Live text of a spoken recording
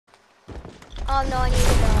Oh no, I need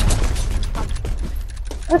to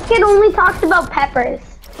go. This kid only talks about peppers.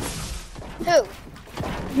 Who?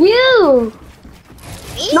 You!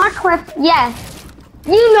 Me? Not Cliff. Yes.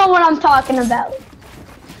 You know what I'm talking about.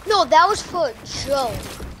 No, that was for a joke.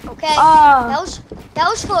 Okay? Oh. That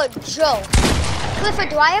was for a joke. Clifford,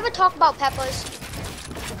 do I ever talk about peppers?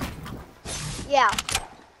 Yeah.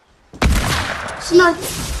 See?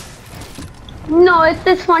 No, it's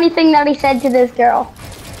this funny thing that he said to this girl.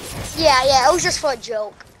 Yeah, it was just for a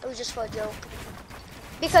joke. It was just for a joke.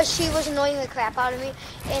 Because she was annoying the crap out of me,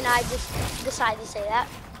 and I just decided to say that.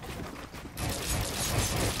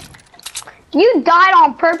 You died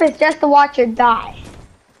on purpose just to watch her die.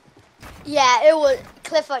 Yeah, it was,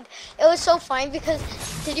 Clifford, it was so funny because,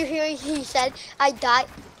 did you hear he said, I died?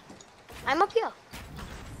 I'm up here.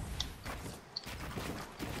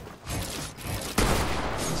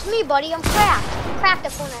 It's me, buddy, I'm cracked. I'm cracked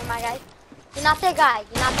at Fortnite, my guy. You're not that guy.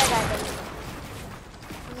 You're not that guy, baby.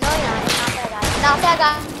 No, you're not. You're not that guy. You're not that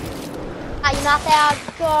guy. You're not that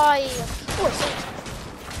guy.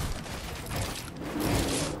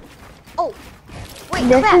 Oh, wait,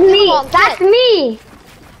 This crap, is you're me. the wrong That's kid. me.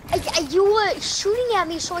 You were shooting at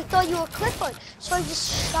me, so I thought you were Clifford. So I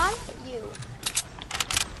just shot at you.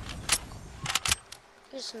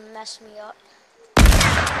 You just messed me up.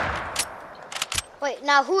 Wait,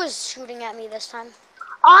 now who is shooting at me this time?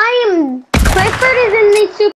 Clifford is in the super.